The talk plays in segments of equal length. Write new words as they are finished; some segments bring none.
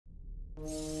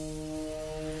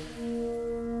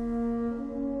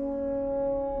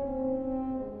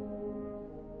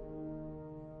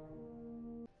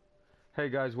Hey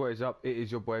guys, what is up? It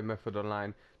is your boy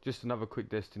MethodOnline. Just another quick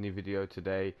Destiny video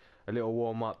today. A little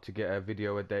warm up to get a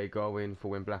video a day going for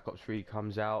when Black Ops 3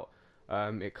 comes out.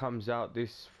 It comes out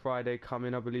this Friday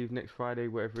coming, I believe, next Friday,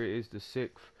 whatever it is, the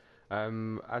 6th.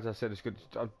 As I said, it's good.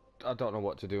 I don't know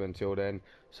what to do until then.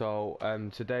 So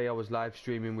today I was live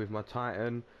streaming with my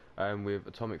Titan, with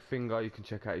Atomic Finger. You can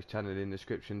check out his channel in the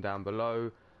description down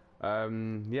below.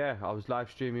 Yeah, I was live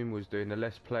streaming, was doing a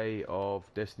let's play of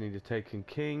Destiny the Taken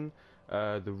King,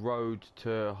 the road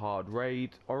to hard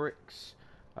raid Oryx.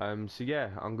 So yeah,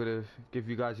 I'm gonna give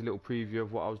you guys a little preview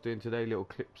of what I was doing today, little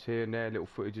clips here and there, little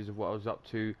footages of what I was up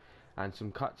to, and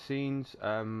some cutscenes.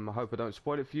 I hope I don't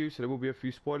spoil it for you, so there will be a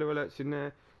few spoiler alerts in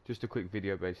there. Just a quick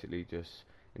video basically, just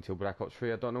until Black Ops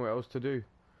 3. I don't know what else to do.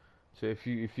 So if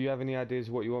you have any ideas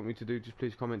of what you want me to do, just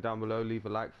please comment down below, leave a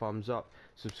like, thumbs up,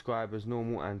 subscribe as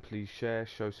normal, and please share,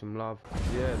 show some love.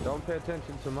 Yeah, don't pay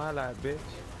attention to my light, bitch.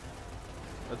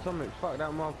 Atomic, fuck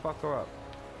that motherfucker up.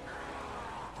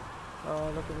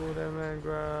 Oh, look at all them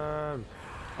engrams.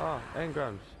 Ah,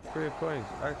 engrams, 3 coins,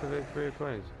 activate 3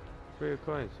 coins, 3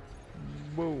 coins,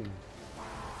 boom,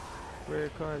 3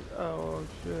 coins, oh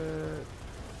shit.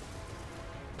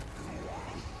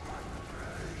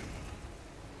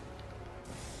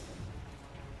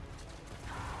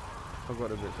 I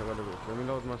got a bitch, I got a bitch. Let me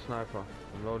load my sniper.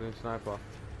 I'm loading sniper.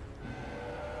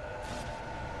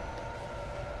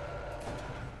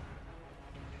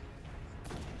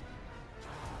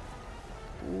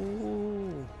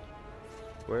 Ooh.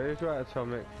 Where is right,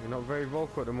 Atomic? You're not very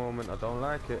vocal at the moment. I don't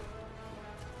like it.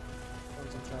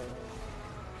 Concentrating.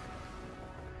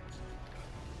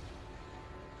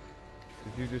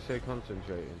 Did you just say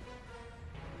concentrating?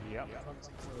 Yep.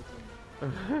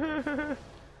 Concentrating.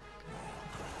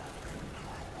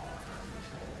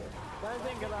 Don't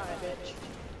think about it, bitch.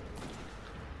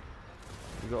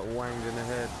 You got wanged in the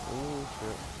head. Oh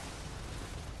shit.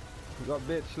 You got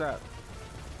bitch slapped.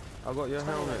 I got your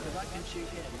helmet. Because I can shoot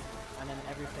him, and then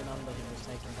everything under him is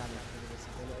taking damage with this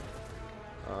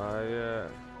ability. Yeah.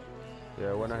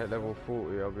 Yeah, when I hit level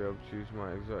 40, I'll be able to choose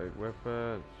my exotic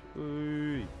weapons.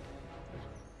 Ooh. Let's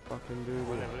fucking do this.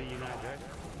 What level are you now, Jack?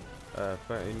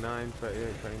 39,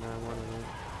 38, 39, one of them.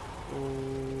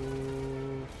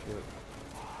 Oh shit.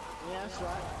 Yeah, that's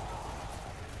right.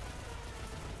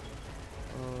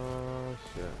 Oh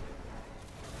shit.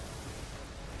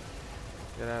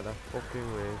 Get out of the fucking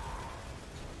way.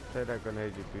 Take that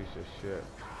grenade, you piece of shit.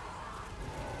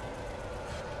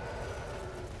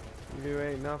 You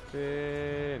ain't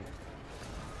nothing.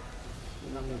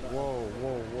 Whoa,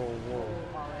 whoa, whoa, whoa.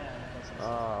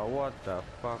 Ah, what the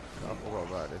fuck? I forgot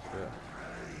about this bit.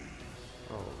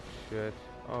 Oh shit.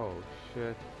 Oh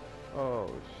shit. Oh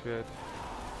shit.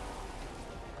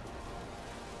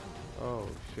 Oh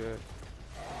shit.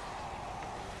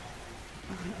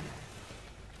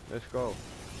 Let's go.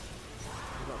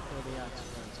 You got to kill the ads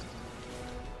first.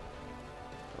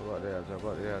 I got the ads, I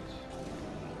got the ads.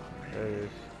 There he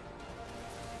is.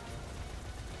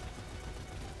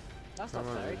 That's not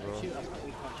fair, you can shoot us but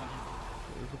we can't jump.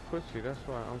 He's a pussy, that's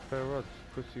why. Unfair odds.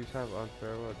 Pussies have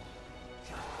unfair odds.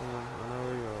 Come on, I know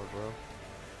where you are, bro.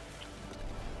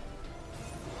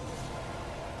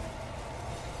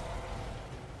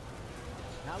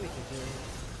 Now we can do it.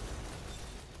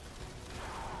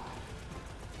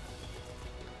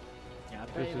 Yeah, I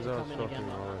bet This is he'll us come in fucking again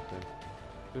like more, I that. think.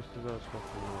 This is us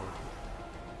fucking more.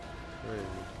 Where is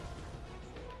he?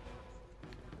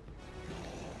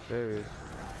 There he is.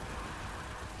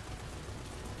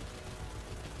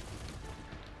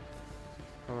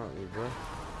 Come at me, bro. Is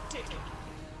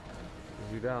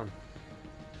he down?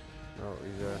 No,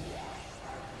 he's there.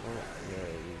 Oh, yeah,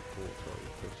 he fought, so he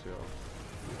pushed it off.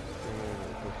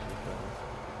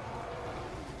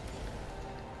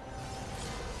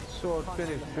 Sword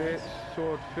finish, bitch.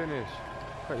 Sword finish.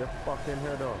 Cut your fucking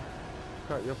head off.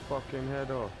 Cut your fucking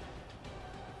head off.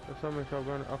 There's something I'm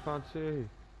going. I can't see.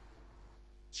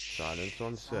 Silence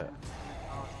on set.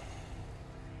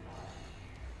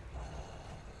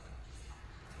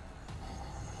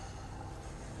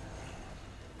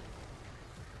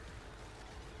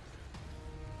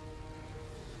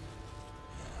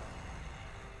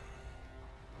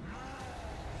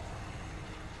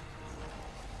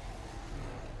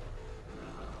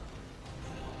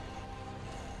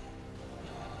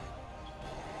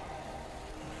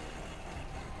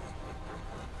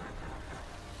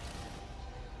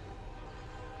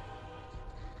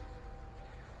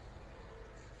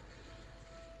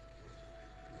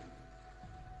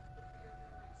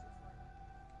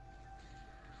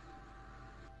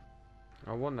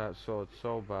 I want that sword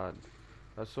so bad.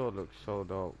 That sword looks so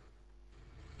dope.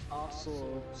 Our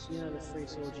swords, you know the 3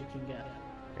 swords you can get?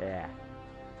 Yeah.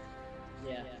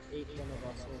 Yeah, each one of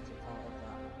our swords are part of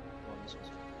that one sword.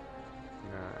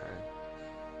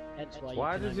 Nah. Hence why you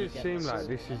Why can does only it get seem the like sword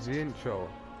this is the intro?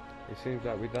 It seems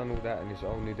like we've done all that and it's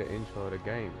only the intro of the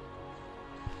game.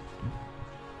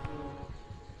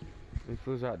 It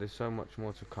feels like there's so much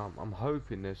more to come. I'm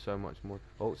hoping there's so much more.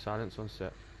 Oh, silence on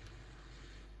set.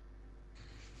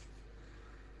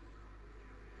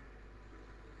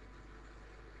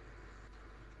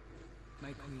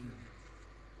 My queen,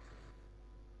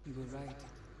 you were right.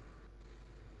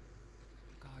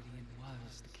 The Guardian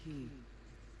was the key.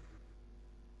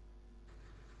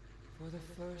 For the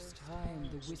first time,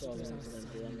 the whispers are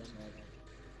silent.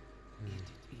 It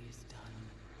is done.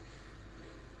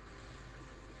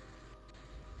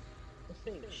 I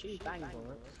think she banged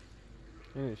Oryx.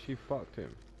 Yeah, she fucked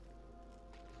him.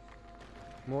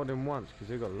 More than once, because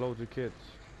they got loads of kids.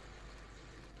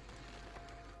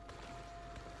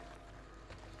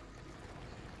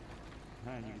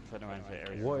 And you can turn around to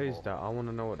areas. What is that? I want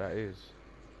to know what that is.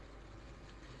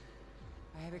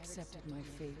 I have accepted my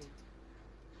fate.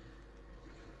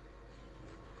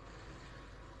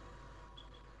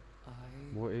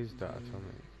 What is that, will Tommy?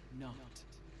 not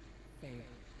fail.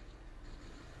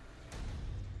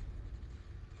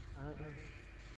 I don't know.